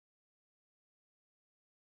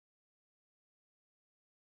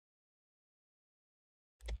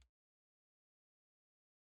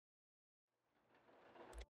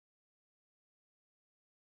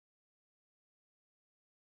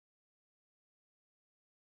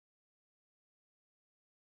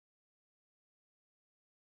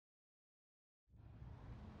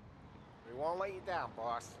won't let you down,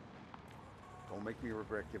 boss. Don't make me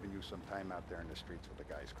regret giving you some time out there in the streets with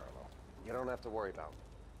the guys, Carlo. You don't have to worry about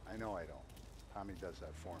it. I know I don't. Tommy does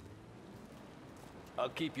that for me. I'll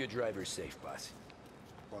keep your driver safe, boss.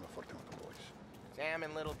 Buona fortuna, boys. Sam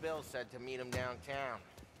and Little Bill said to meet him downtown.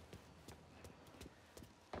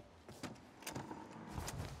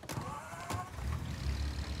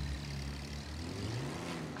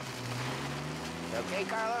 You okay,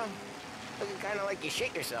 Carlo? Looking kind of like you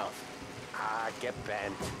shit yourself. Ah, get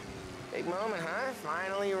bent. Big moment, huh?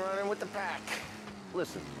 Finally running with the pack.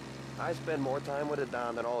 Listen, I spend more time with a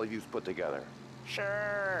Don than all of yous put together.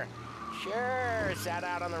 Sure. Sat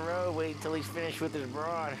out on the road, waiting till he's finished with his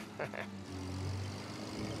broad.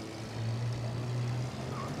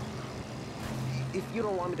 If you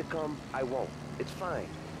don't want me to come, I won't. It's fine.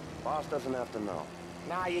 Boss doesn't have to know.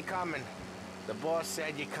 Nah, you coming. The boss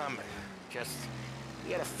said you coming. Just,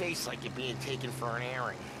 you got a face like you're being taken for an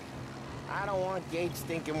airing. I don't want Gates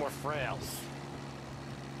thinking we're frails.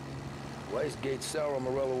 Why is Gates sour on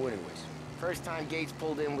Morello anyways? First time Gates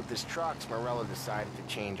pulled in with his trucks, Morello decided to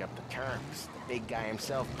change up the terms. The big guy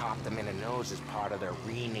himself popped him in the nose as part of their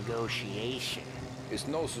renegotiation. His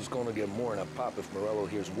nose is gonna get more than a pop if Morello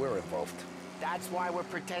hears we're involved. That's why we're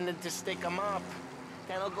pretending to stick him up.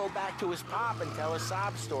 Then he'll go back to his pop and tell a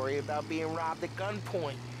sob story about being robbed at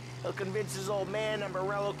gunpoint. He'll convince his old man that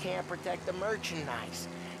Morello can't protect the merchandise.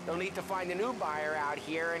 They'll need to find a new buyer out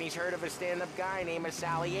here, and he's heard of a stand-up guy named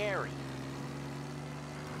Salieri.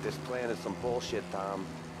 This plan is some bullshit, Tom.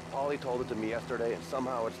 Paulie told it to me yesterday, and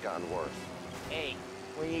somehow it's gotten worse. Hey,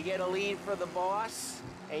 when you get a lead for the boss,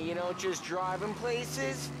 and you don't just drive him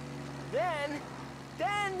places, then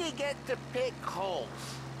you get to pick holes.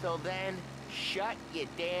 Till then, shut your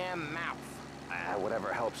damn mouth.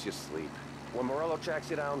 Whatever helps you sleep. When Morello tracks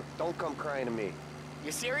you down, don't come crying to me.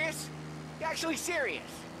 You serious? You actually serious?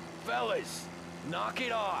 Fellas, knock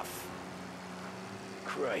it off.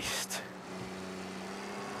 Christ.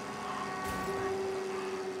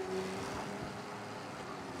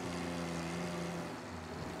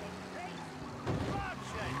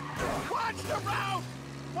 Watch the road!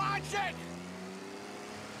 Watch it!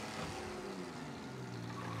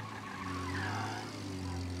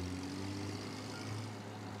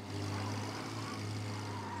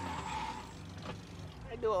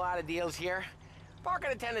 I do a lot of deals here.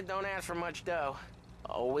 Parking attendant don't ask for much dough.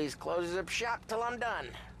 Always closes up shop till I'm done.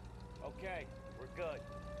 Okay, we're good.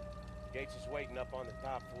 Gates is waiting up on the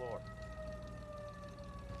top floor.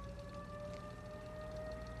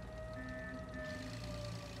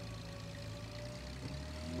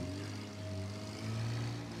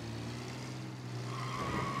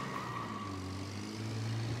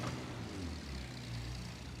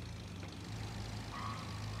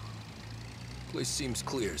 Place seems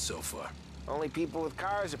clear so far. Only people with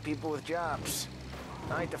cars are people with jobs.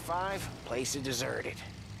 9 to 5, place is deserted.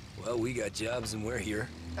 Well, we got jobs and we're here.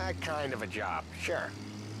 That kind of a job, sure.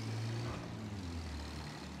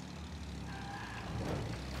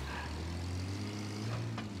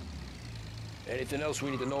 Anything else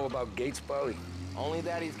we need to know about Gates, Paulie? Only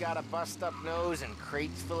that he's got a bust-up nose and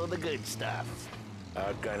crates full of the good stuff.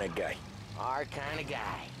 Our kind of guy. Our kind of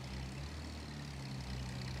guy.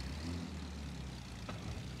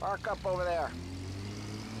 Park up over there.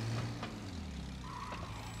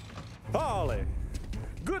 Paulie,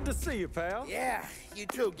 good to see you, pal. Yeah, you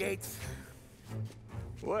too, Gates.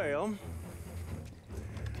 Well,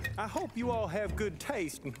 I hope you all have good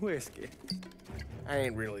taste in whiskey. I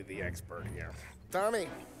ain't really the expert here. Tommy.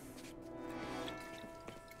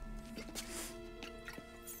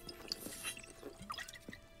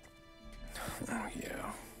 Oh,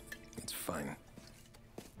 yeah. It's fine.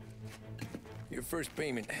 Your first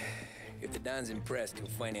payment. If the Don's impressed, he'll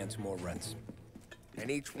finance more runs. And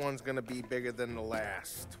each one's gonna be bigger than the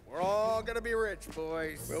last. We're all gonna be rich,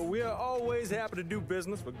 boys. Well, we are always happy to do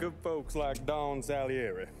business with good folks like Don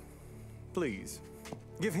Salieri. Please,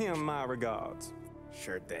 give him my regards.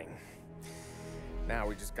 Sure thing. Now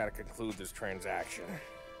we just gotta conclude this transaction.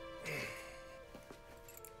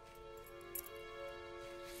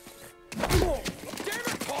 Damn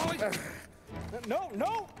it, Paulie!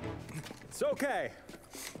 No! It's okay.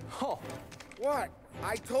 Oh. What?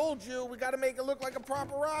 I told you, we gotta make it look like a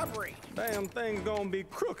proper robbery. Damn thing's gonna be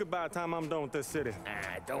crooked by the time I'm done with this city.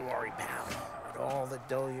 Ah, don't worry, pal. With all the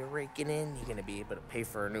dough you're raking in, you're gonna be able to pay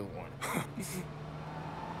for a new one.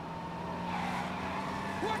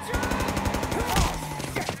 Watch out!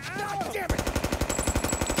 God damn it!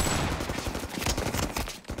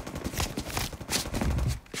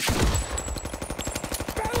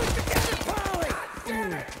 Battle it together, Paulie!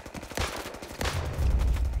 Damn it!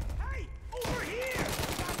 Hey, over here!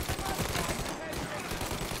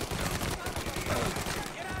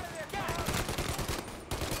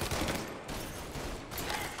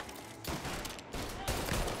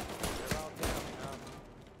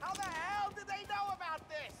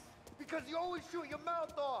 probably shoot your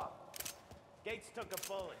mouth off. Gates took a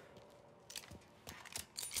bullet.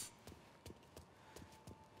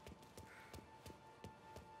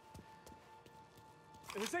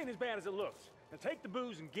 This ain't as bad as it looks. Now take the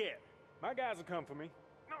booze and get. My guys will come for me.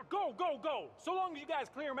 Now go, go, go! So long as you guys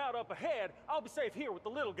clear him out up ahead, I'll be safe here with the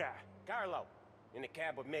little guy. Carlo, in the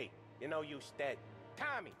cab with me. You know you dead.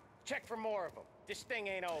 Tommy, check for more of them. This thing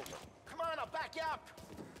ain't over. Come on, I'll back you up.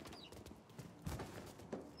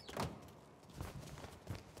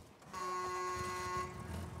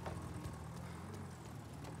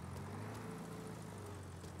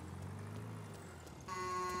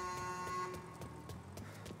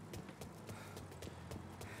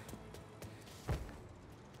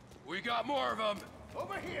 We got more of them.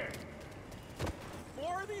 Over here!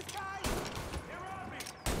 More of these guys? They're on me!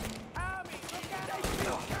 Tommy, look out! They see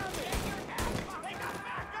us coming! They got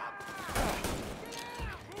back up! Get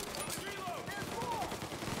out! Reload! There's more!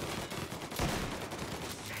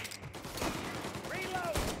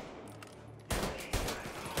 Reload!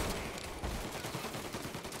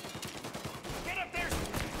 Get up there!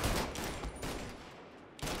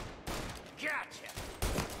 Gotcha!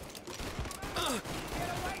 Get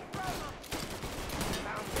away from them!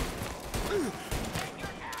 Found them. Take your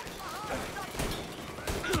hands behind!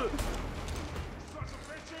 Sons of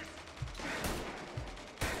bitches!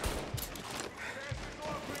 Bastards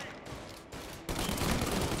off me!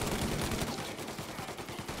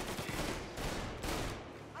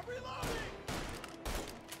 I'm reloading!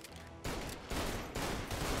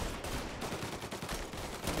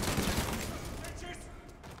 Bitches!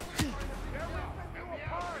 They're ripping you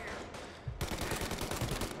apart!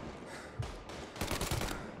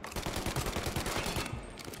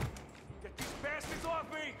 Get these bastards off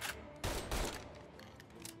me!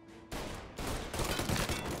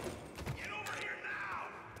 Get over here now!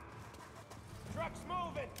 Truck's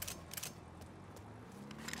moving!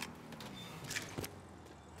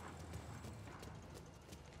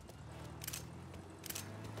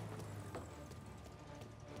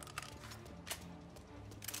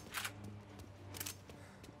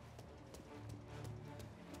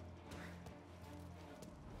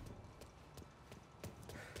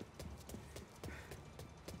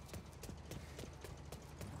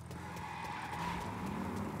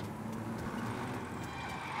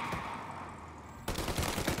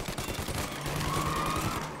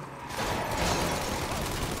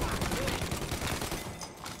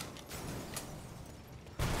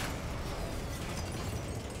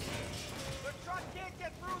 The truck can't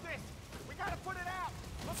get through this! We gotta put it out!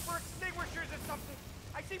 Look for extinguishers or something!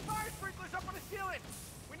 I see fire sprinklers up on the ceiling!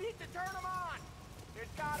 We need to turn them on! There's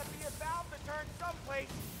gotta be a valve to turn someplace!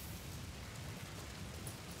 Is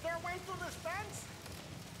there a way through this fence?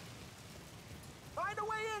 Find a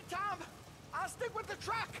way in, Tom! I'll stick with the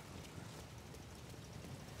truck!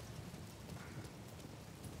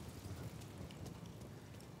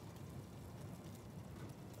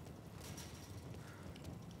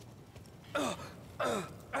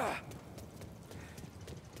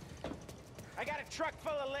 I got a truck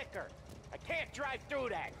full of liquor. I can't drive through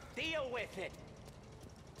that. Deal with it.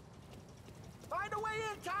 Find a way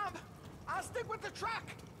in, Tom! I'll stick with the truck!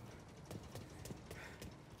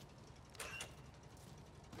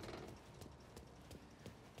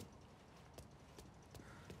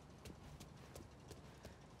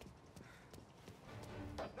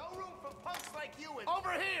 No room for punks like you in...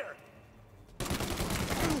 Over here!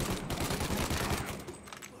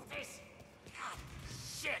 This... God,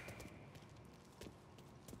 shit!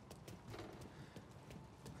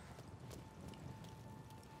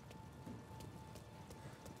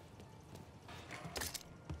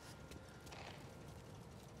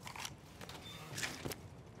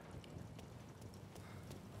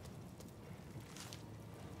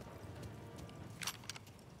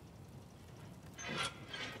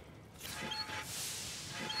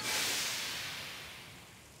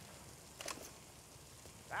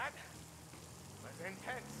 That was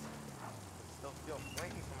intense. Still feel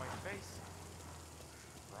flames on my face.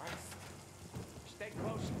 Christ. Stay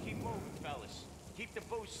close and keep moving, fellas. Keep the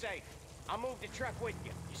booze safe. I'll move the truck with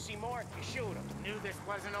you. You see more, you shoot him. Knew this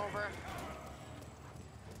wasn't over.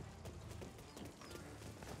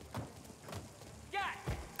 Yeah!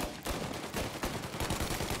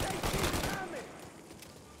 They keep coming!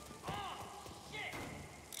 Oh, shit!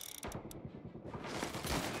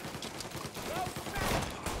 Go back!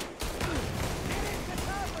 Get into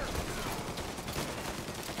cover!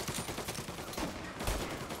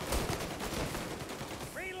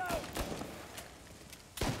 Reload!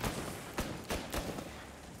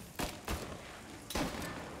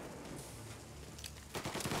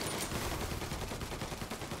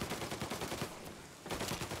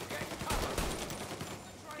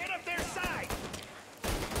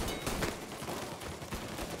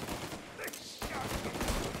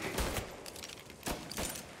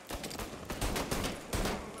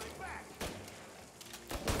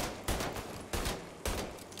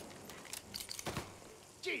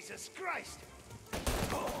 Jesus Christ!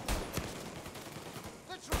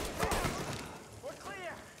 Let's run! We're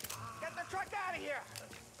clear! Get the truck out of here!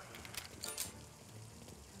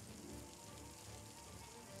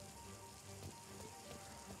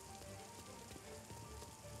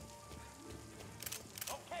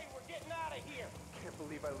 Okay, we're getting out of here! Can't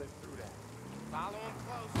believe I lived through that. Follow him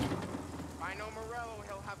close. If I know Morello,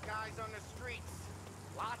 he'll have guys on the streets.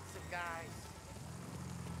 Lots of guys.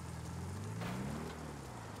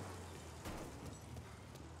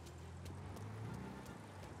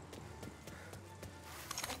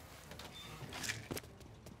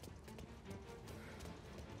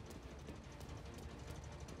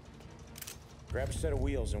 Grab a set of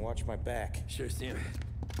wheels and watch my back. Sure thing.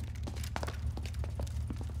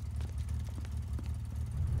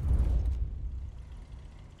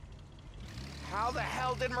 How the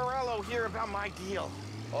hell did Morello hear about my deal?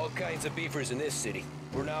 All kinds of beefers in this city.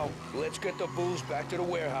 For now, let's get the booze back to the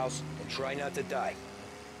warehouse and try not to die.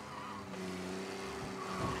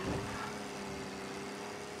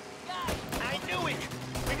 I knew it!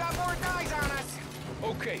 We got more guys on us!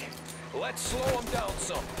 Okay, let's slow them down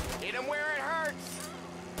some. Hit him where it hurts!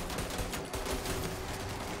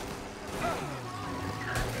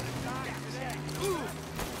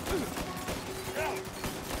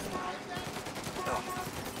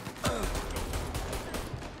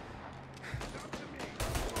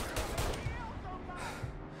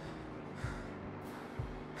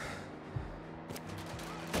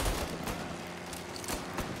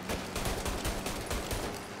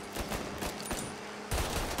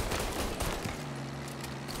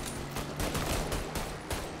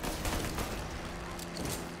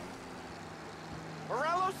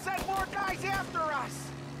 Morello sent more guys after us!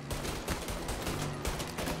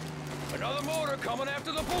 Another motor coming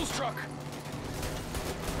after the booze truck.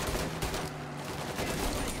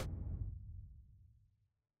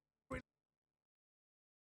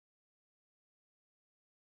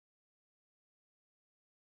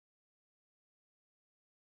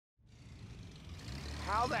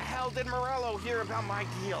 How the hell did Morello hear about my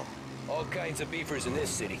deal? All kinds of beefers in this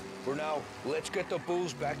city. For now, let's get the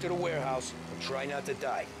booze back to the warehouse and try not to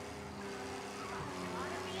die.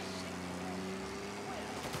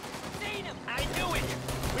 I knew it!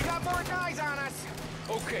 We got more guys on us!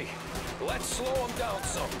 Okay, let's slow them down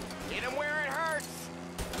some. Hit him where it hurts!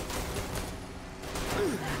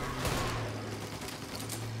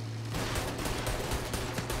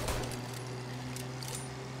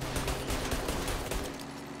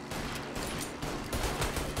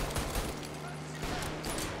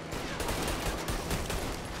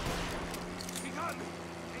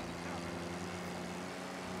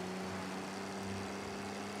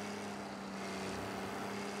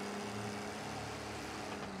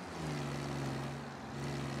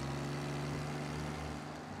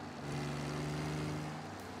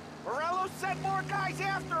 Morello sent more guys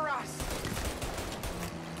after us!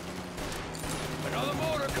 Another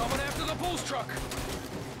motor coming after the booze truck.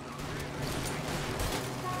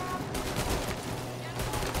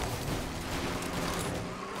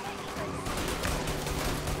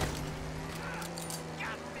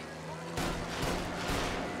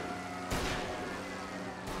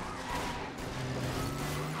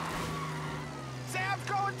 Sam's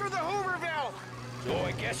going through the Hooverville! So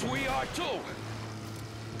I guess we are too.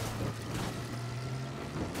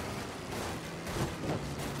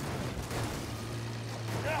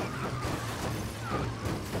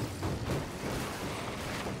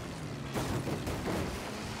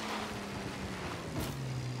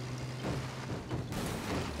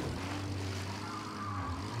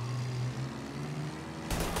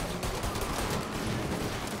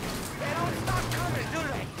 They don't stop coming, do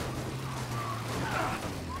they?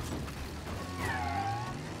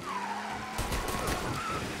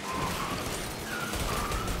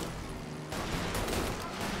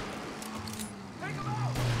 Take 'em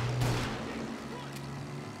out!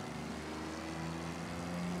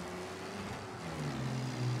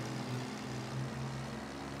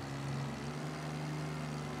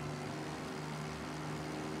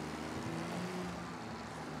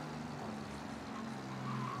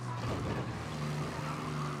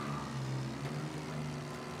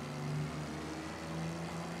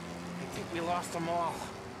 I think we lost them all.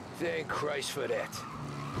 Thank Christ for that.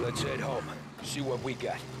 Let's head home. See what we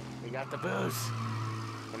got. We got the booze.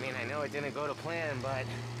 I mean, I know it didn't go to plan, but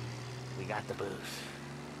we got the booze.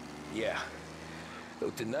 Yeah.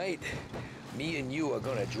 Though tonight, me and you are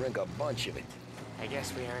gonna drink a bunch of it. I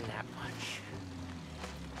guess we earned that much.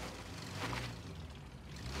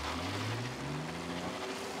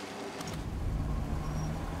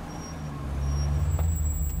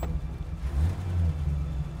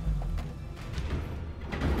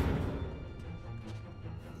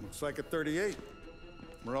 Looks like a 38.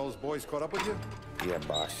 Morello's boys caught up with you? Yeah,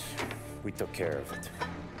 boss. We took care of it.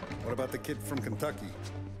 What about the kid from Kentucky?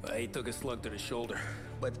 Well, he took a slug to the shoulder,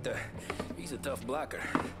 but he's a tough blocker.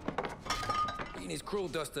 He and his crew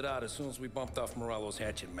dusted out as soon as we bumped off Morello's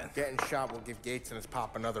hatchet men. Getting shot will give Gates and his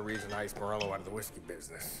pop another reason to ice Morello out of the whiskey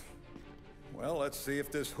business. Well, let's see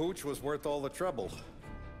if this hooch was worth all the trouble.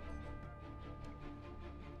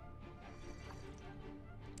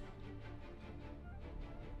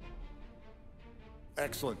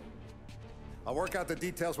 Excellent. I'll work out the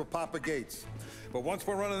details with Papa Gates. But once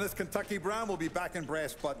we're running this Kentucky Brown, we'll be back in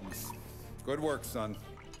brass buttons. Good work, son.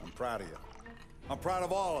 I'm proud of you. I'm proud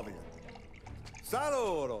of all of you.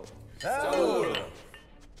 Saludo! Saludo!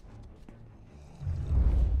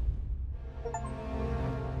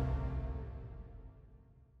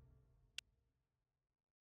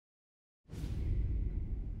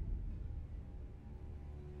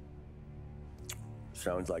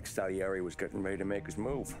 Sounds like Salieri was getting ready to make his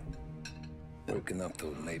move. Working up to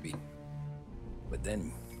it, maybe. But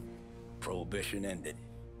then, Prohibition ended,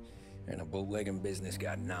 and the bootlegging business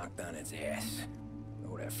got knocked on its ass.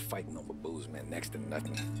 Oh, that fighting over booze meant next to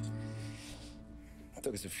nothing. It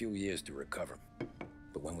took us a few years to recover.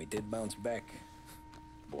 But when we did bounce back,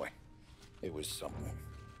 boy, it was something.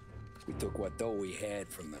 We took what dough we had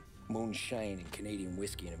from the moonshine and Canadian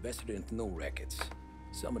whiskey and invested it into new rackets.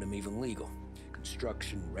 Some of them even legal.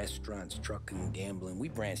 Construction, restaurants, trucking, gambling. We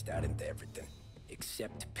branched out into everything,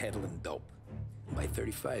 except peddling dope. By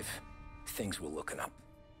 35, things were looking up.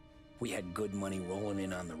 We had good money rolling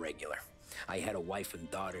in on the regular. I had a wife and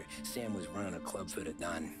daughter. Sam was running a club for the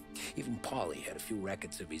Don. Even Paulie had a few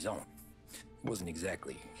records of his own. He wasn't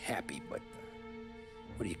exactly happy, but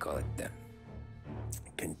what do you call it then?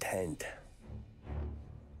 Content.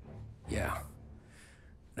 Yeah,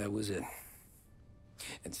 that was it.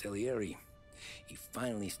 And Salieri, he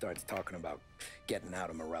finally starts talking about getting out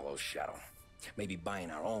of Morello's shadow. Maybe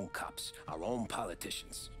buying our own cops, our own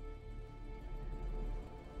politicians.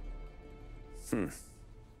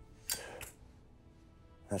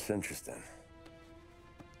 That's interesting.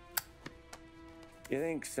 You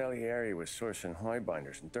think Salieri was sourcing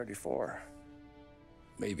highbinders in 34?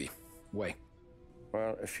 Maybe. Why?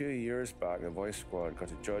 Well, a few years back, the Vice Squad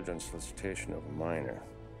got a judge on solicitation of a minor.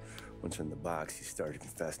 Once in the box, he started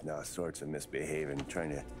confessing all sorts of misbehaving, trying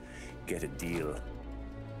to get a deal.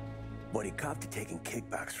 But he copped to taking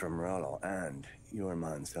kickbacks from Morello and your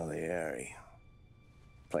man Salieri.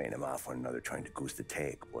 Playing him off one another, trying to goose the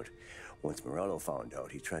take, but once Morello found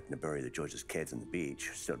out, he threatened to bury the judge's kids on the beach,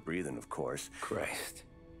 still breathing, of course. Christ.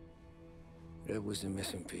 That was the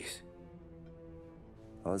missing piece.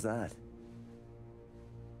 How's that?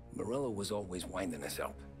 Morello was always winding us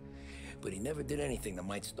up, but he never did anything that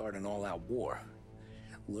might start an all-out war.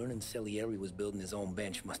 Learning Salieri was building his own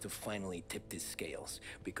bench must have finally tipped his scales,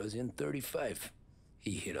 because in 35,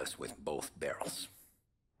 he hit us with both barrels.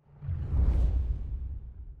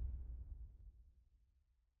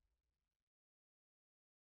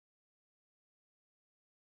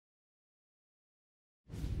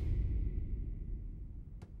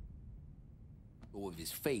 Of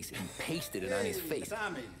his face and pasted it on his face.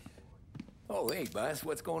 Tommy. Oh, hey, boss,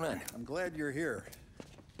 what's going on? I'm glad you're here.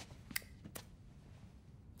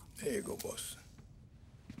 There you go, boss.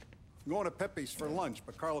 I'm going to Pepe's for lunch,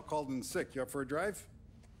 but Carlo called in sick. You up for a drive?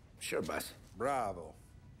 Sure, boss. Bravo.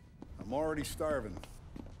 I'm already starving.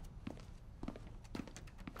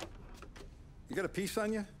 You got a piece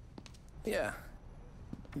on you? Yeah.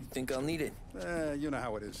 You think I'll need it? You know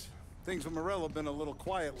how it is. Things with Morello have been a little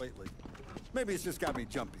quiet lately. Maybe it's just got me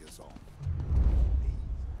jumpy is all.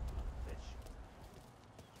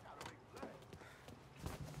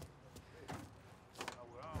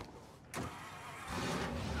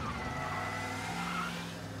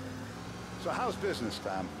 So how's business,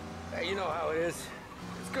 Tom? Hey, you know how it is.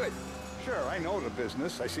 It's good. Sure, I know the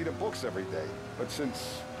business. I see the books every day. But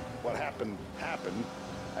since what happened,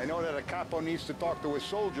 I know that a capo needs to talk to his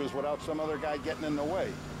soldiers without some other guy getting in the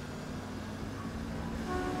way.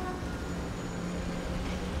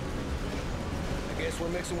 I guess we're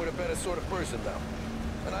mixing with a better sort of person now.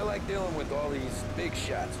 And I like dealing with all these big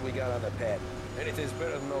shots we got on the pad. Anything's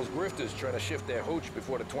better than those grifters trying to shift their hooch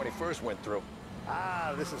before the 21st went through.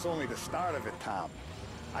 Ah, this is only the start of it, Tom.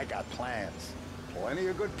 I got plans. Plenty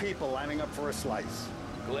of good people lining up for a slice.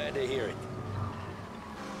 Glad to hear it.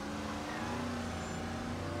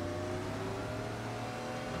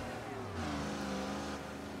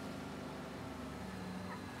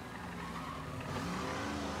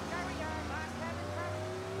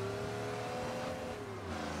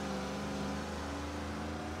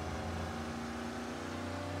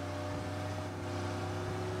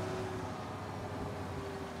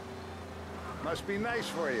 Must be nice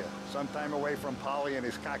for you. Some time away from Polly and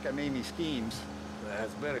his cockamamie schemes.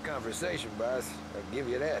 That's been a conversation, boss. I'll give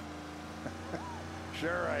you that.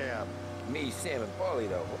 Sure I am. Me, Sam, and Paulie,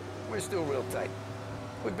 though, we're still real tight.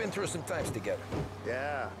 We've been through some times together.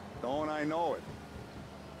 Yeah, don't I know it.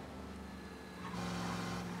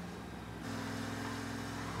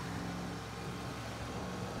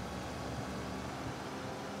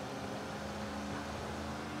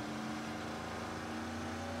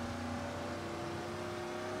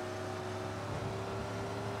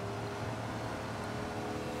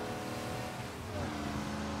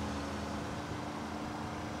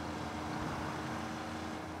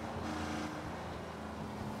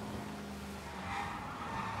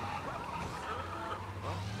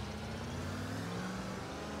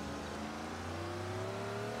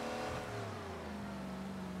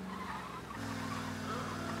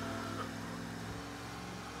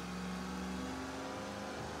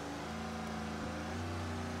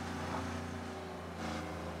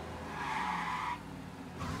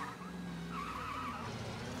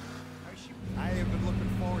 I have been looking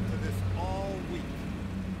forward to this all week.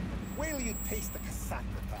 Wait till you taste the casaca,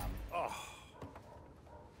 Tommy. Oh.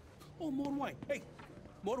 Oh, more wine. Hey,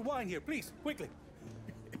 more wine here, please, quickly.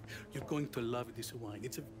 You're going to love this wine.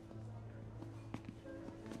 It's a...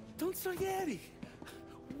 Don Salieri.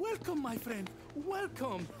 Welcome, my friend.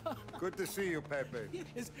 Welcome. Good to see you, Pepe.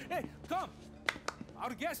 Yes. Hey, come.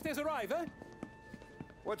 Our guest has arrived, eh?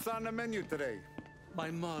 What's on the menu today? My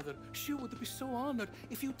mother, she would be so honored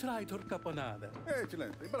if you tried her caponata.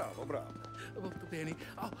 Excelente, bravo, bravo. Molto bene.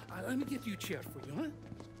 Oh, let me get you a chair for you,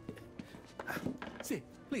 huh? See,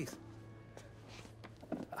 please.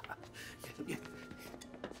 Yeah.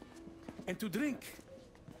 And to drink,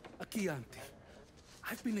 a Chianti.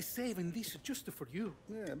 I've been saving this just for you.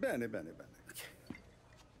 Yeah, bene, bene,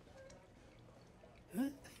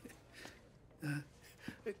 bene.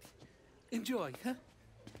 Enjoy, huh?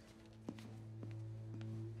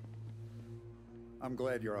 I'm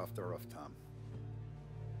glad you're off the roof, Tom.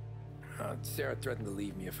 Sarah threatened to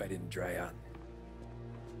leave me if I didn't dry out.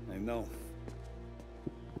 I know.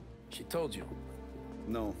 She told you.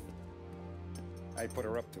 No. I put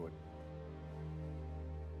her up to it.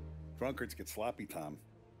 Drunkards get sloppy, Tom.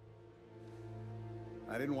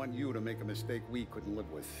 I didn't want you to make a mistake we couldn't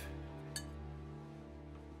live with.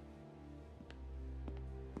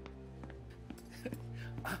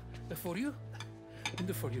 For you?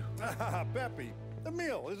 And for you. Pepe, the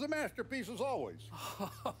meal is a masterpiece as always.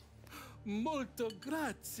 Molto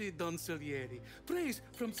grazie, Don Salieri. Praise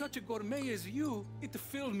from such a gourmet as you, it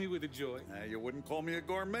filled me with joy. You wouldn't call me a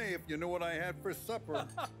gourmet if you knew what I had for supper.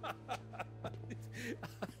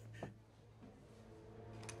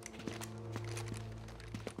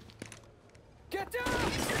 Get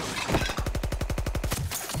down!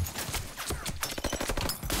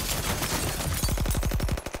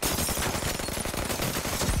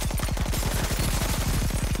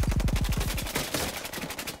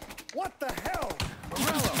 What the hell?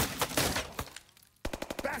 Morello!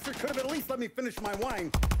 Bastard could have at least let me finish my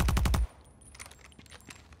wine.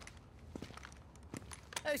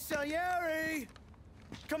 Hey, Salieri!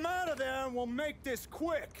 Come out of there and we'll make this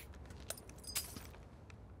quick.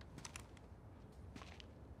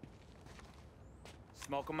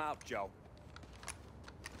 Smoke 'em out, Joe.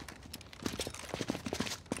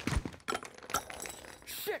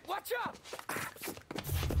 Shit, watch out!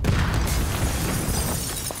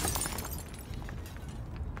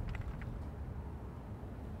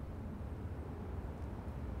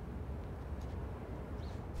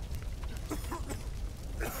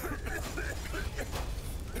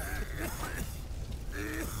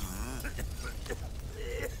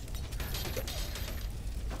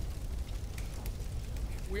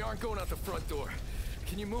 We aren't going out the front door.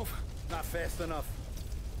 Can you move? Not fast enough.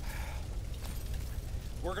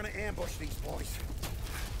 We're gonna ambush these boys.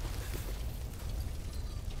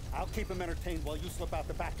 I'll keep them entertained while you slip out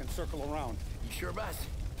the back and circle around. You sure, boss?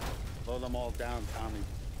 Blow them all down, Tommy.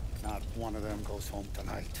 Not one of them goes home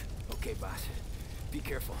tonight. Okay, boss. Be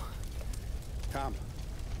careful. Tom,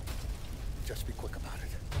 just be quick about it.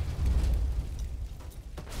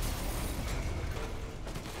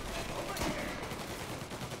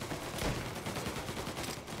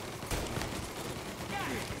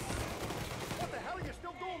 What the hell are you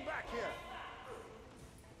still doing back here?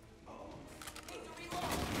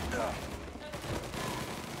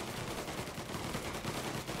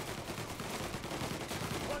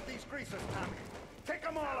 Plug these greasers, Tommy. Take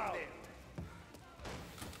them all out.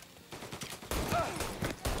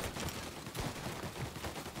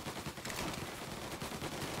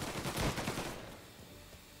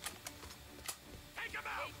 Take him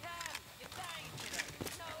out!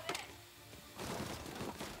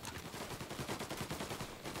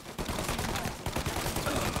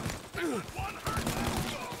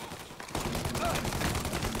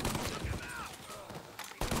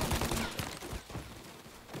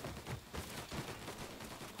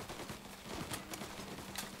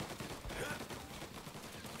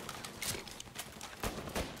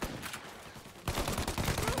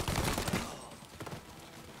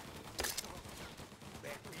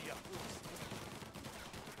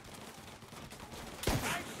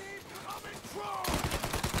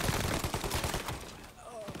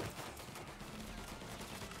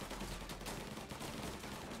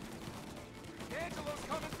 Angelo's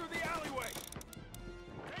coming through the alleyway!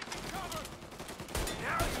 Taking cover!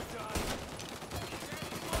 Now you're done!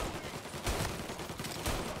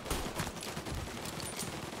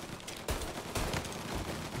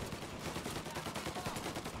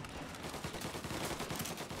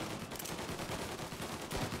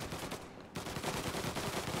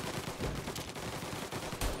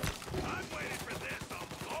 I've waited for this a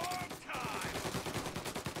long time!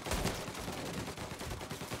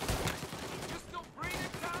 You still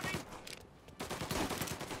breathing, Tommy?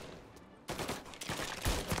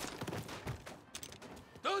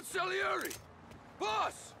 Don Salieri!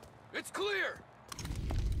 Boss! It's clear!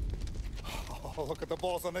 Oh, look at the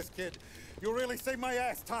balls on this kid. You really saved my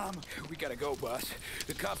ass, Tom. We gotta go, boss.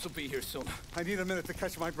 The cops will be here soon. I need a minute to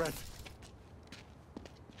catch my breath.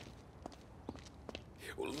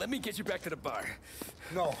 Well, let me get you back to the bar.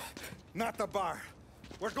 No, not the bar.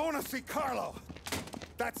 We're going to see Carlo.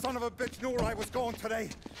 That son of a bitch knew where I was going today,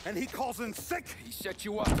 and he calls in sick. He set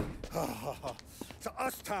you up. To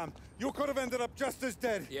us, Tom, you could have ended up just as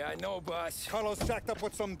dead. Yeah, I know, boss. Carlo's shacked up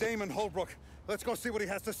with some dame in Holbrook. Let's go see what he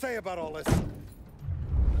has to say about all this.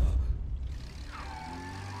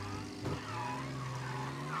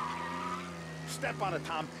 Step on it,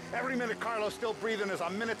 Tom. Every minute Carlo's still breathing is a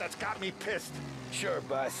minute that's got me pissed. Sure,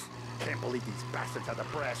 boss. Can't believe these bastards had the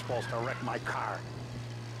brass balls to wreck my car.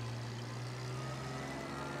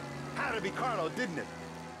 Had to be Carlo, didn't it?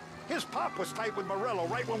 His pop was tight with Morello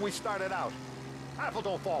right when we started out. Apple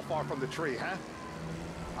don't fall far from the tree, huh?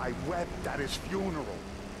 I wept at his funeral.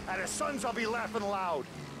 At his son's, I'll be laughing loud.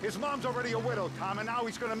 His mom's already a widow, Tom, and now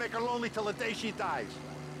he's gonna make her lonely till the day she dies.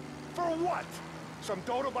 For what? Some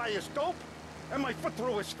dough to buy his dope? And my foot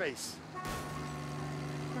through his face.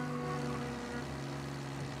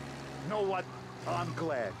 Know what? I'm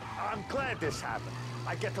glad. I'm glad this happened.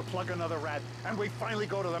 I get to plug another rat, and we finally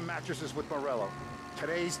go to the mattresses with Morello.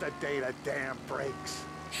 Today's the day the dam breaks.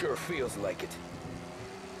 Sure feels like it.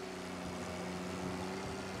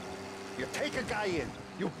 You take a guy in,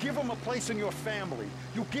 you give him a place in your family,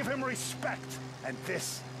 you give him respect, and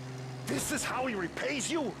this is how he repays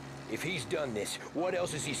you? If he's done this, what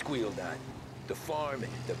else has he squealed on? The farm,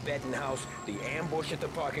 the betting house, the ambush at the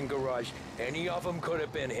parking garage, any of them could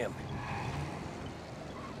have been him.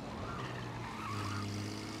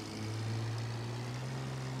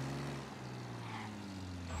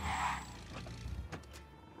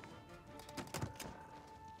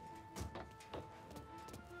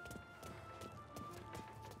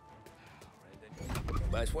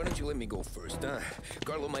 Boss, why don't you let me go first, huh?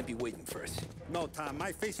 Carlo might be waiting for us. No, Tom,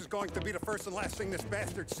 my face is going to be the first and last thing this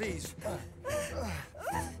bastard sees.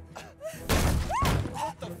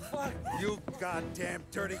 What the fuck? You goddamn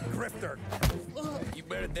dirty grifter. You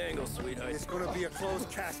better dangle, sweetheart. It's gonna be a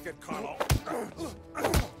closed casket, Carlo.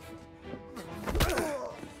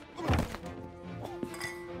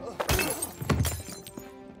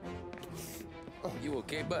 You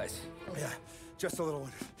okay, boss? Yeah, just a little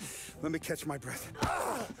one. Let me catch my breath.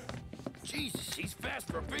 Jesus, he's fast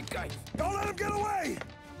for a big guy. Don't let him get away!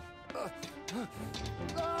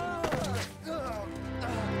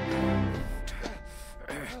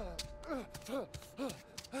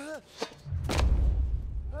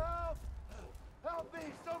 Help! Help me,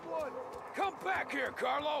 someone! Come back here,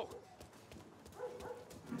 Carlo!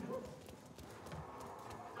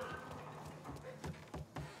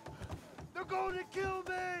 They're going to kill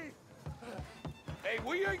me! Hey,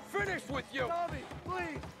 we ain't finished with you! Tommy,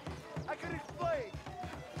 please! I can explain!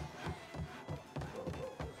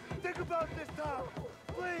 Think about this, Tom!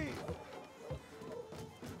 Please!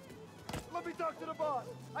 Let me talk to the boss!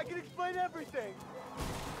 I can explain everything!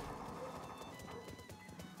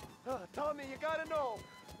 Tommy, you gotta know!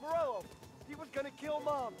 Morello, he was gonna kill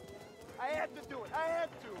Mom! I had to do it! I had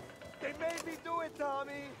to! They made me do it,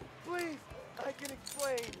 Tommy! Please! I can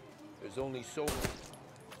explain! There's only so...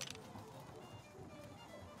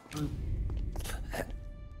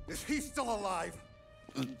 Is he still alive?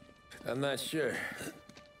 I'm not sure.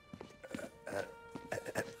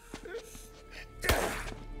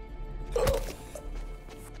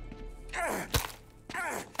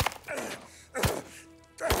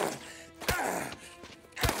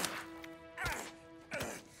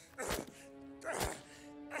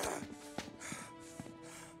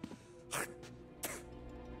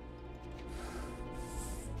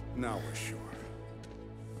 Now we're sure.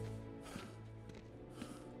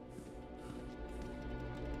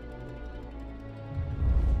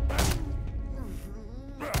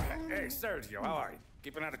 Hey, Sergio, how are you?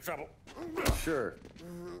 Keeping out of trouble? Sure.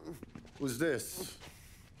 Who's this?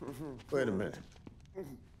 Wait a minute.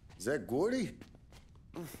 Is that Gordy?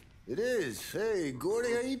 It is. Hey,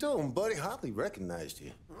 Gordy, how you doing, buddy? Hardly recognized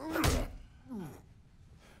you.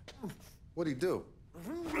 What'd he do?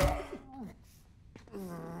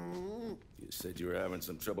 You said you were having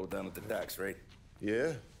some trouble down at the docks, right?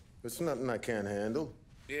 Yeah? It's nothing I can't handle.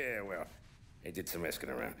 Yeah, well, I did some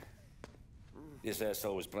asking around. This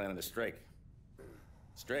asshole was planning a strike.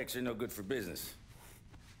 Strikes are no good for business.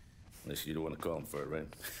 Unless you don't want to call him for it, right?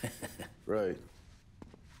 Right.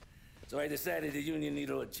 So I decided the union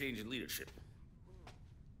needed a change in leadership.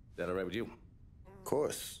 Is that all right with you? Of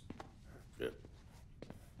course. Good.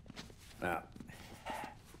 Now,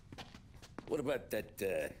 what about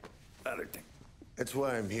that, other thing? That's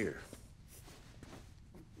why I'm here.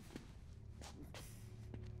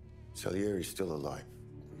 Salieri's still alive.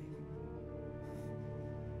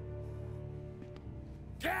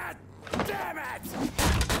 God damn it!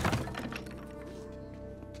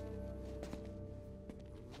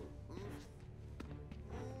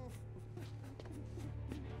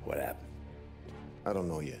 What happened? I don't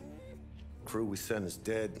know yet. Crew we sent is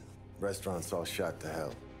dead. Restaurant's all shot to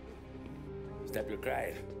hell. Stop your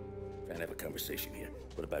crying. Trying to have a conversation here.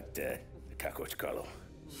 What about, the cockroach Carlo?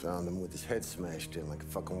 Found him with his head smashed in like a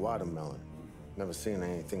fucking watermelon. Never seen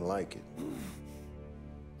anything like it.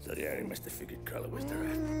 So the area must have figured Carlo was the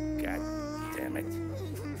rat. God damn it.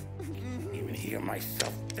 Can't even hear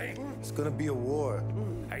myself think. It's gonna be a war.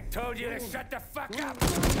 I told you to shut the fuck up!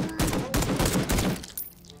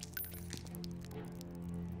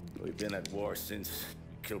 We've been at war since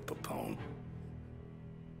we killed Papone.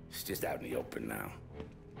 It's just out in the open now.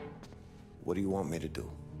 What do you want me to do?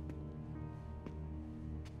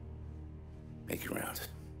 Make your rounds.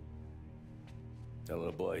 Tell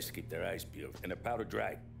little boys to keep their eyes peeled and their powder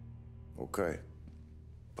dry. Okay.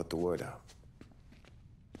 Put the word out.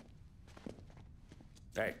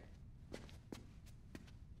 Hey.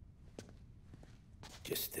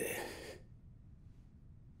 Just,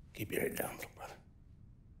 keep your head down, little brother.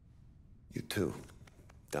 You too,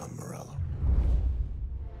 Don Morello.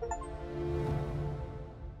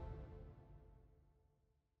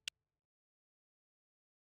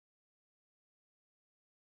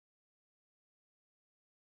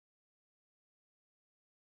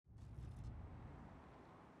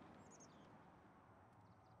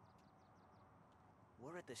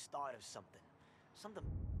 We're at the start of something. Something...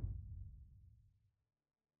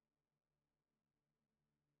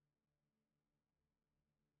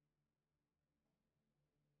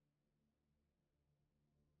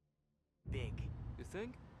 big. You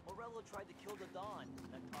think? Morello tried to kill the Don.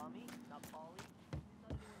 Not Tommy, not Paulie. He's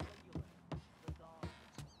not even regular. The Don.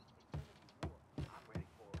 It's gonna be war. I'm ready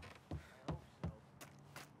for it. I hope so.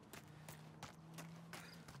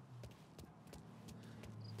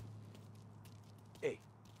 Hey,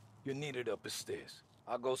 you're needed upstairs.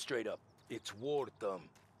 I'll go straight up. It's war time.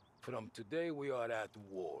 From today, we are at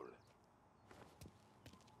war.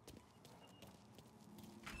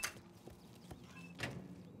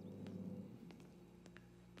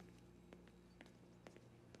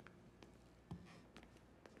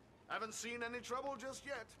 Haven't seen any trouble just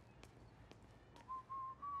yet.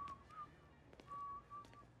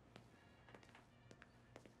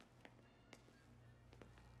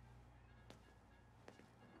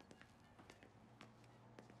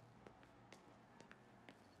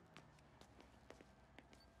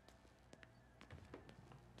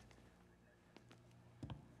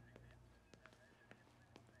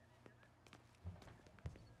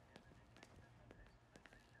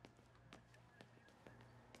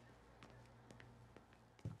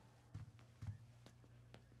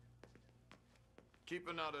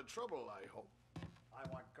 Keeping out of trouble, I hope. I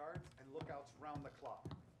want guards and lookouts round the clock.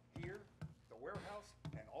 Here, the warehouse,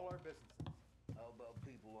 and all our businesses. How about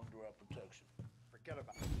people under our protection? Forget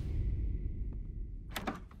about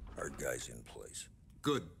it. Our guy's in place.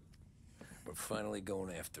 Good. We're finally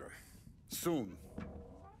going after him. Soon.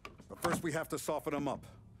 But first we have to soften him up.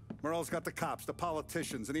 Morello's got the cops, the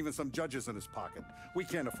politicians, and even some judges in his pocket. We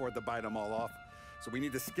can't afford to bite them all off, so we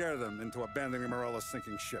need to scare them into abandoning Morello's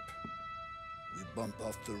sinking ship. We bump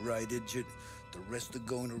off the right idiot. The rest are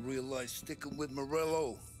going to realize sticking with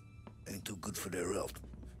Morello ain't too good for their health.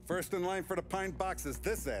 First in line for the pine box is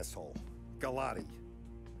this asshole, Galati.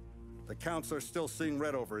 The counselor's still seeing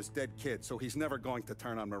red over his dead kid, so he's never going to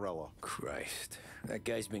turn on Morello. Christ. That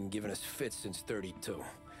guy's been giving us fits since 32.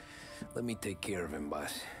 Let me take care of him,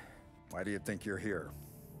 boss. Why do you think you're here?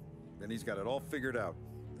 Then he's got it all figured out.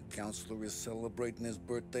 The counselor is celebrating his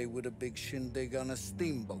birthday with a big shindig on a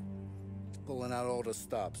steamboat. He's pulling out all the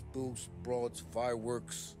stops, booze, broads,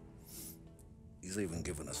 fireworks. He's even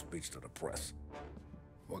giving a speech to the press.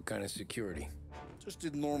 What kind of security? Just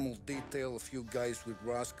a normal detail, a few guys with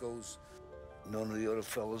Roscoe's. None of the other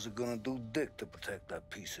fellas are gonna do dick to protect that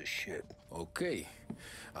piece of shit. Okay.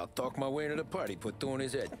 I'll talk my way into the party, put two in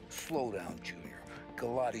his head. Slow down, Junior.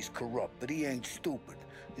 Galati's corrupt, but he ain't stupid.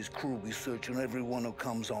 His crew be searching everyone who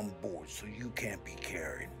comes on board, so you can't be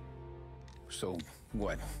carried. So,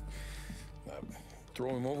 what?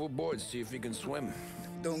 Throw him overboard, see if he can swim.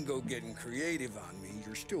 Don't go getting creative on me.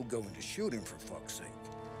 You're still going to shoot him, for fuck's sake.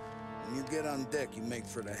 When you get on deck, you make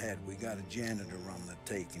for the head. We got a janitor on the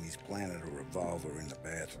take, and he's planted a revolver in the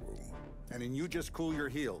bathroom. And then you just cool your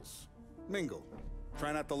heels. Mingle.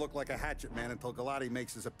 Try not to look like a hatchet man until Galati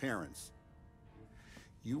makes his appearance.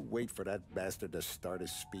 You wait for that bastard to start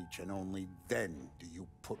his speech, and only then do you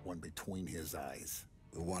put one between his eyes.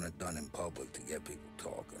 We want it done in public to get people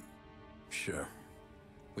talking. Sure.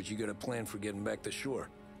 But you got a plan for getting back to shore?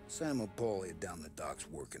 Sam and Paulie are down the docks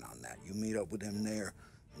working on that. You meet up with them there,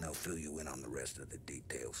 and they'll fill you in on the rest of the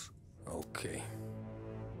details. Okay.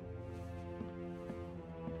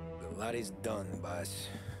 Galati's done, boss.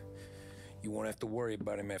 You won't have to worry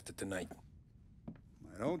about him after tonight.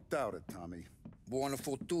 I don't doubt it, Tommy. Buona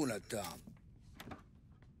fortuna, Tom.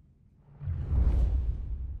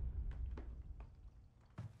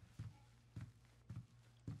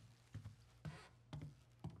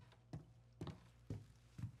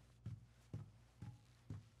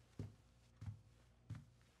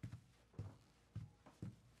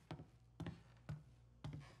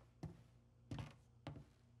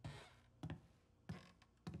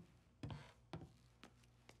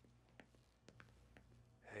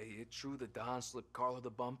 Hey, it true the Don slipped Carlo the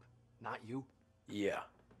bump? Not you? Yeah.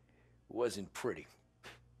 Wasn't pretty.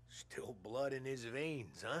 Still blood in his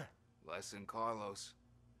veins, huh? Less than Carlos.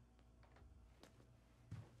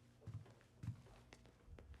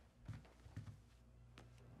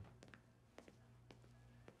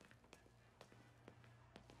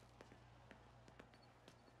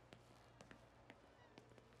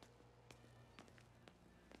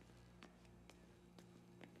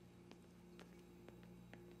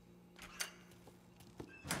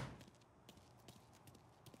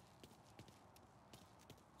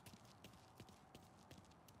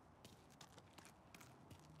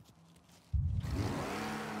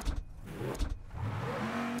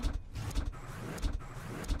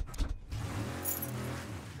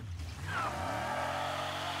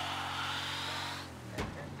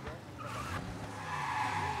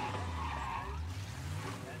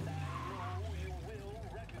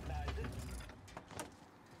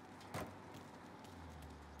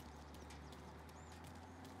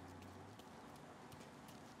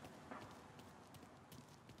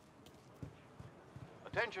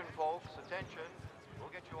 Attention, folks, attention.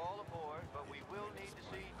 We'll get you all aboard, but we will need to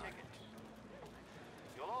see tickets.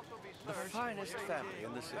 You'll also be searched. The finest family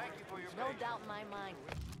in the city. Thank you for your No patience. doubt in my mind.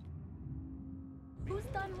 Who's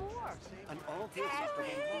done more? And all this is for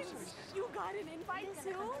the groceries. You got an invite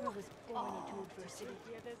too? I was born into adversity.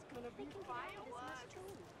 Yeah, there's gonna be fireworks.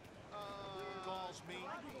 Calls me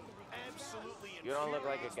absolutely. You don't look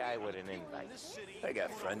like a guy with an invite. I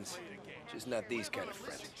got friends. Just not these kind of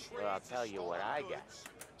friends. Well, I'll tell you what I got.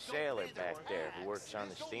 Sailor back there who works on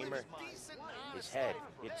the steamer. His head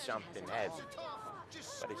hit something heavy.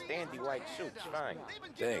 But his dandy white suit's fine.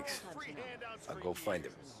 Thanks. I'll go find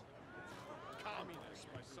him.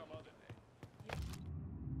 Communist by some other name.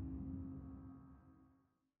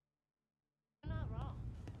 You're not wrong.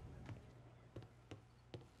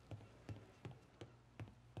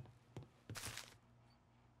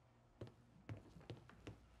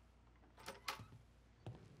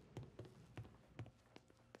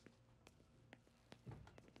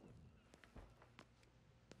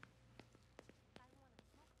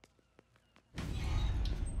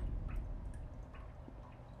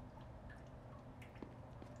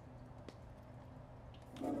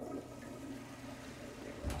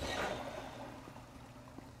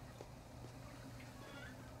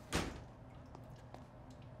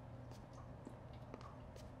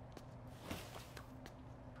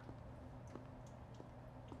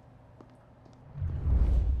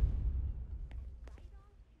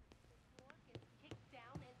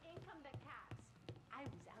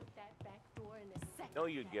 Know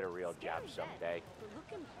you'd get a real job someday.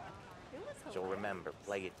 So remember,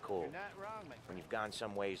 play it cool. When you've gone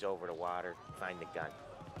some ways over the water, find the gun.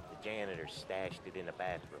 The janitor stashed it in the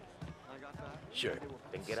bathroom. Sure.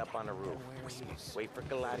 Then get up on the roof. Wait for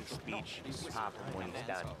Galati's speech. Pop him when he's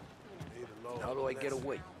done. How do I get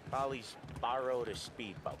away? Polly's borrowed a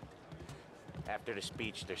speedboat. After the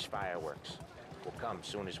speech, there's fireworks. We'll come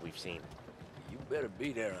soon as we've seen it. You better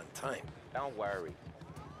be there on time. Don't worry.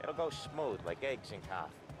 It'll go smooth like eggs and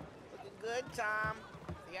coffee. good, Tom.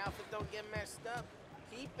 The outfit don't get messed up.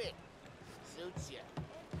 Keep it. Suits you.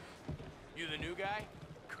 You the new guy?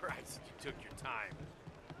 Christ, you took your time.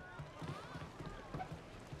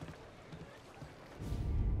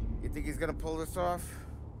 You think he's gonna pull this off?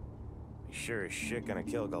 He's sure as shit gonna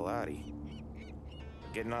kill Galati.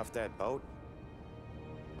 Getting off that boat?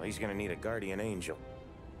 Well, he's gonna need a guardian angel.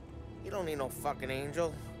 You don't need no fucking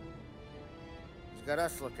angel. He's got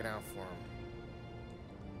us looking out for him.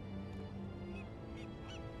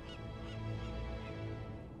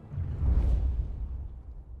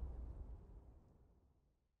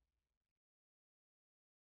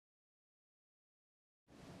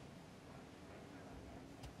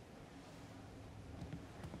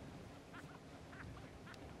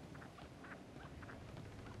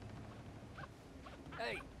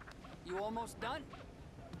 Hey, you almost done?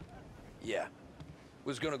 Yeah.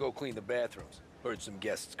 Was gonna go clean the bathrooms. Heard some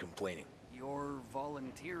guests complaining. You're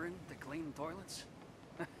volunteering to clean toilets?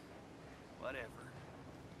 Whatever.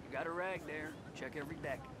 You got a rag there. Check every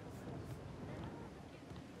deck.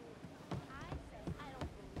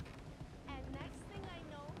 And next thing I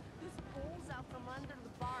know, this bull's out from under the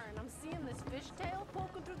bar, and I'm seeing this fishtail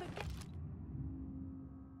poking through the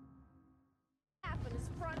gap in his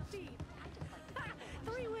front teeth.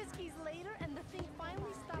 3 whiskeys later, and the thing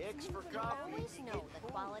finally stops Hicks for moving. coffee. Always know the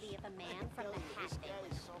quality of a man from the hat they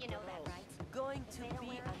wear. You know that, right? Going to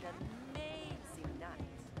be an amazing night.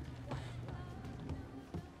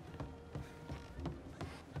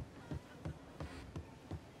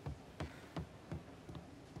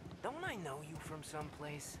 Don't I know you from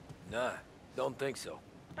someplace? Nah, don't think so.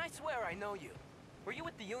 I swear I know you. Were you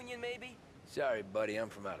with the Union, maybe? Sorry, buddy, I'm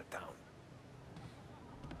from out of town.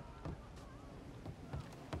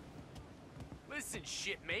 Listen,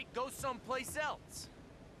 shitmate, go someplace else.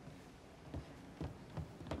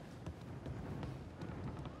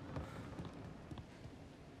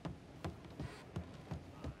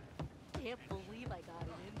 Can't believe I got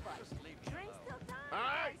an invite. Drinks till time, All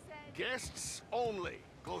I right, said. guests only.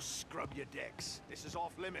 Go scrub your decks. This is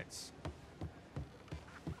off limits.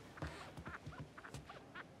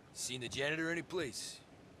 Seen the janitor any place?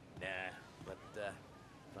 Nah, but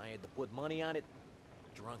if I had to put money on it,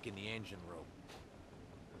 drunk in the engine room.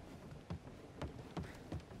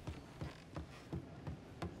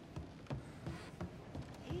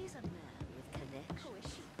 He's a man with connections. Who is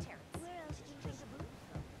she, Terrence? Where else do you think the booze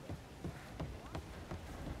comes from?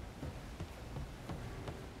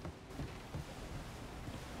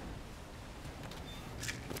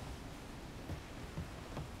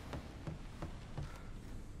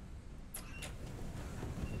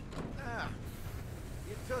 Ah,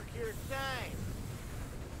 you took your time.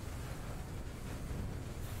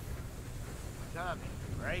 Tommy,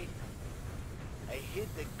 right? I hid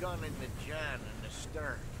the gun in the john in the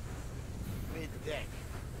stern. Mid-deck.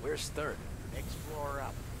 Where's Stern? Next floor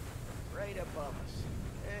up. Right above us.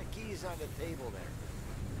 Keys on the table there.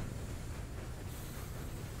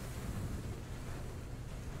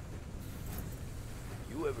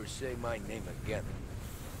 You ever say my name again,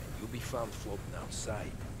 and you'll be found floating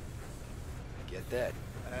outside. Get that?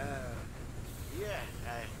 Yeah,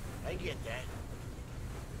 I get that.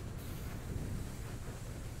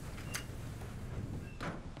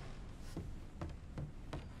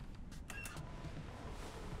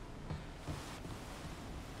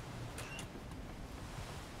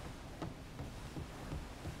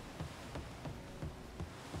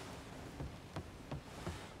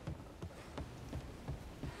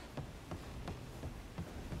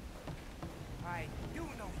 I do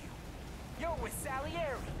know you. You're with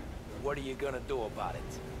Salieri. What are you gonna do about it?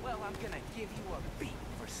 Well, I'm gonna give you a beat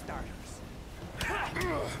for starters.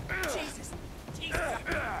 Jesus! Jesus!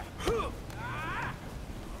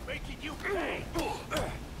 Making you pay!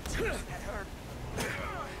 Jeez, that hurt.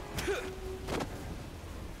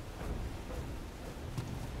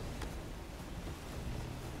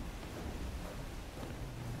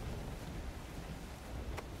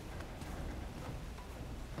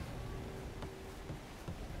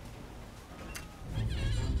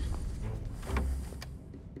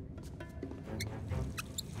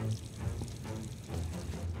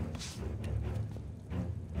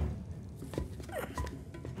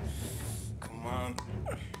 Come on.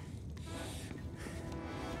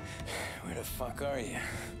 Where the fuck are you?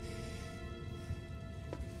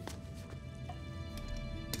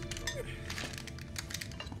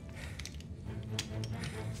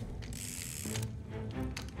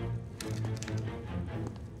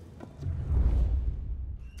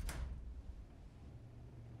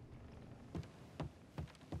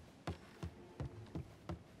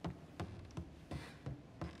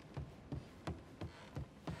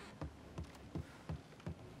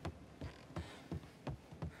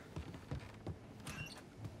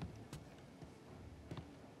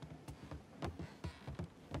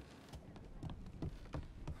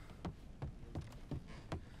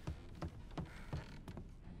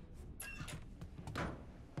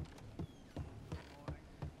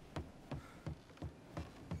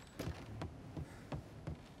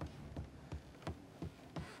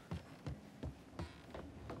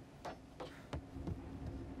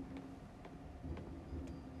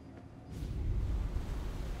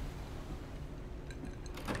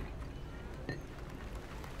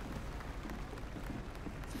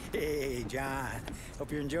 Hey, John.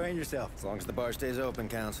 Hope you're enjoying yourself. As long as the bar stays open,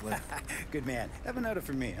 counselor. Good man. Have another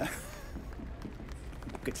for me, huh?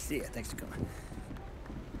 Good to see you. Thanks for coming.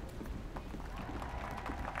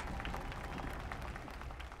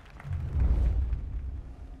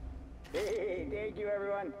 Hey, thank you,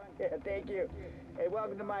 everyone. Yeah, thank you. Hey,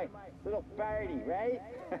 welcome to my little party, right?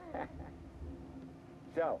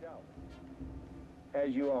 So,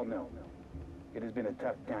 as you all know, it has been a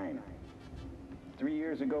tough time. 3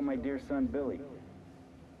 years ago, my dear son, Billy,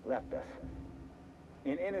 left us.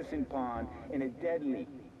 An innocent pawn in a deadly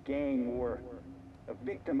gang war. A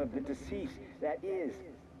victim of the deceased that is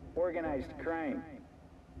organized crime.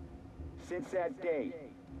 Since that day,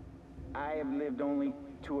 I have lived only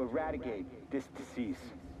to eradicate this disease.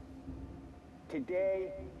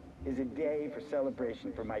 Today is a day for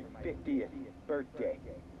celebration for my 50th birthday.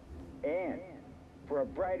 And for a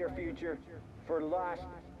brighter future for lost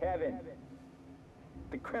heaven.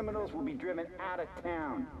 The criminals will be driven out of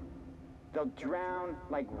town. They'll drown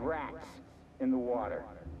like rats in the water.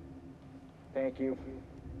 Thank you.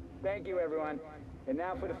 Thank you, everyone. And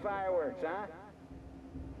now for the fireworks, huh?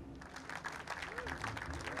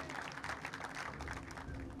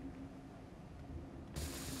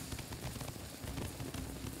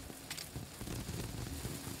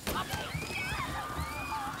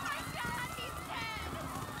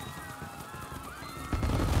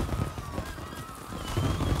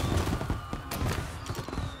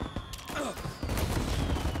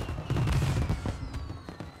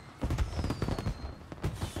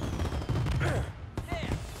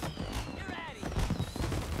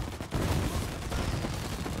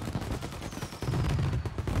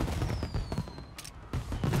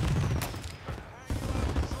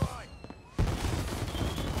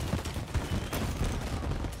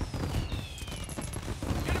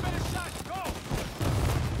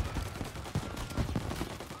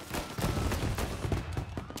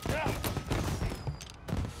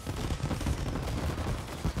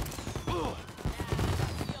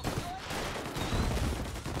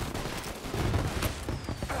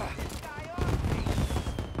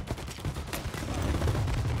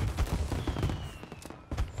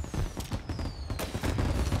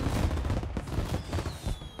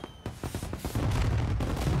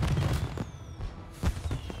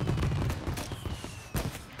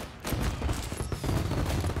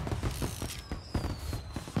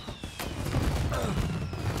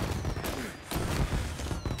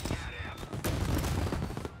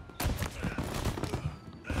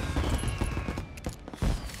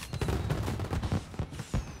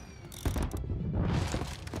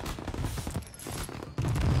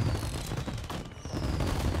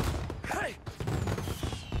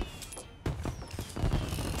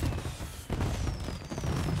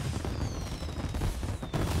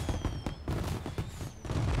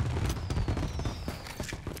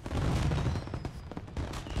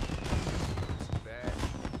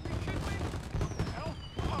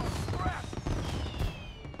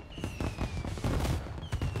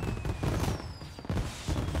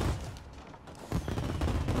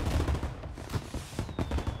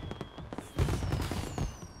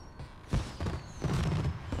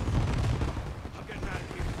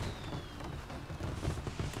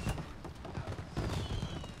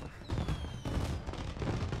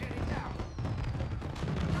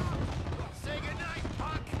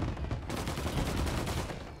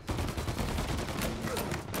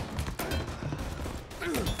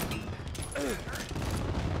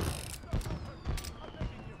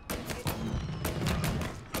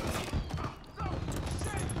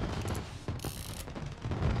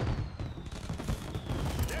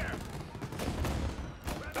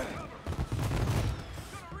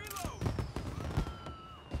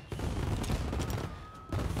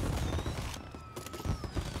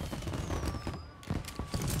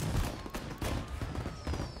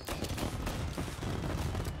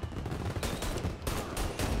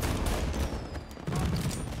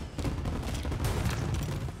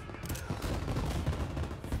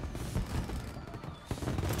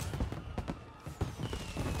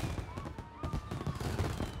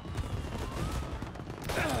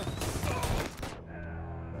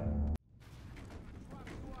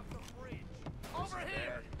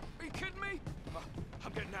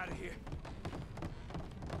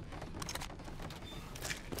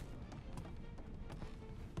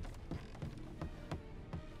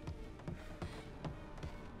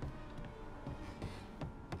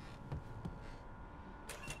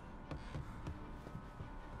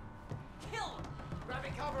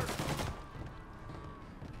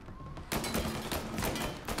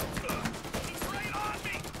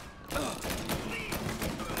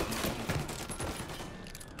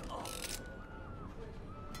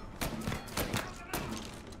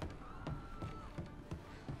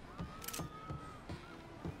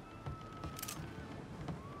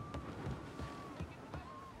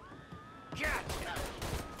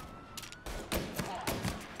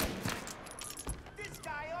 This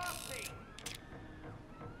guy off me!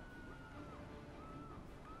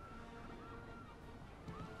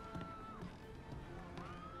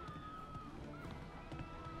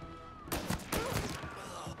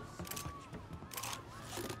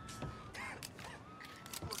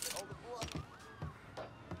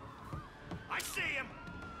 I see him!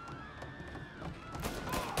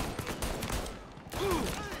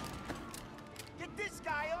 Get this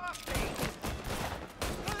guy off me!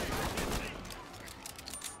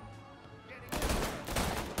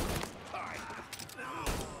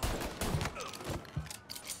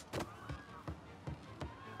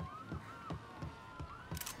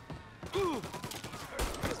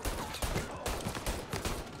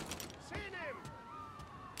 Seen him!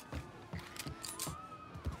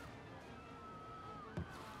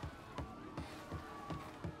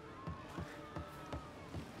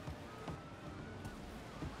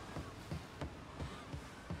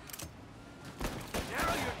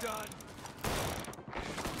 Now you're done!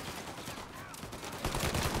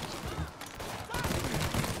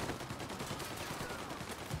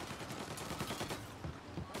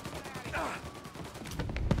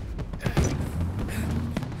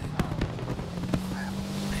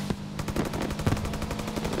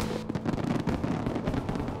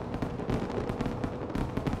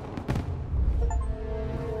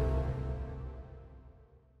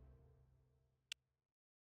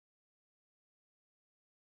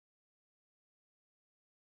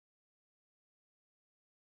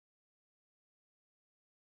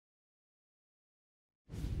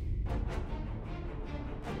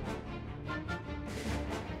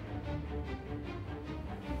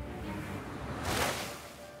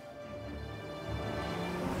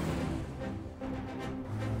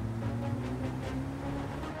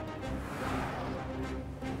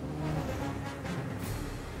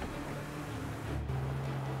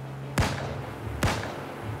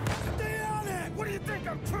 Stay on it! What do you think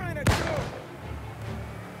I'm trying to do?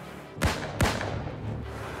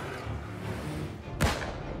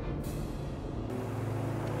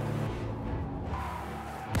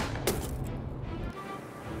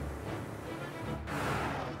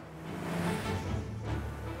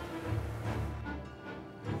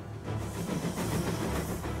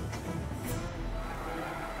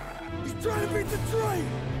 He's trying to beat the train!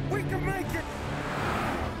 We can make it!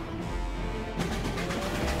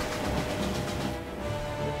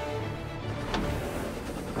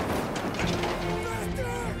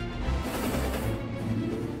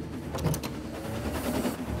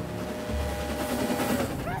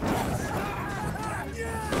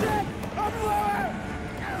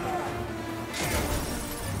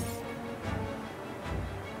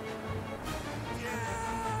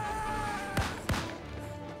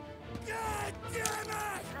 God damn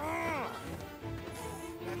it!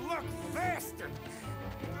 And look faster!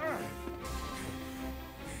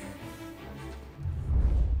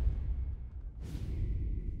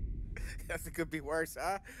 Guess it could be worse,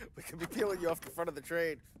 huh? We could be peeling you off the front of the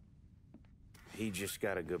train. He just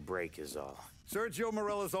got a good break is all. Sergio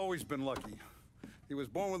Morella's always been lucky. He was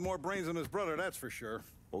born with more brains than his brother, that's for sure.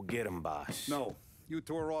 We'll get him, boss. No, you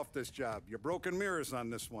two are off this job. You're broken mirrors on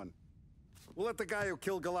this one. We'll let the guy who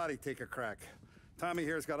killed Galati take a crack. Tommy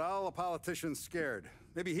here's got all the politicians scared.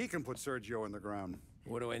 Maybe he can put Sergio in the ground.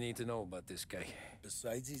 What do I need to know about this guy?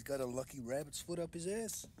 Besides, he's got a lucky rabbit's foot up his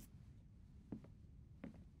ass.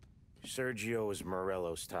 Sergio is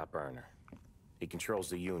Morello's top earner. He controls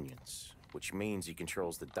the unions, which means he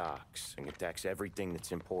controls the docks and attacks everything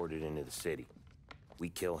that's imported into the city. We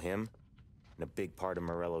kill him, and a big part of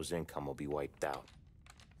Morello's income will be wiped out.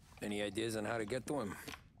 Any ideas on how to get to him?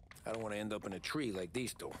 I don't want to end up in a tree like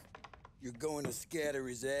these two. You're going to scatter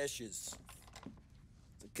his ashes.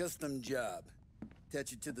 It's a custom job.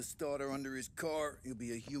 Attach it to the starter under his car. He'll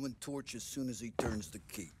be a human torch as soon as he turns the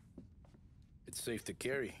key. It's safe to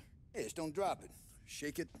carry. Yeah, just don't drop it.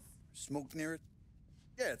 Shake it, smoke near it.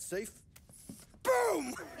 Yeah, it's safe.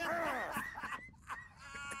 Boom!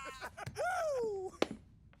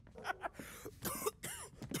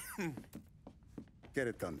 Get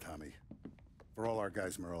it done, Tommy. For all our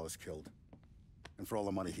guys Morella's killed. And for all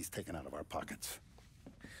the money he's taken out of our pockets.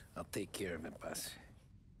 I'll take care of it, boss.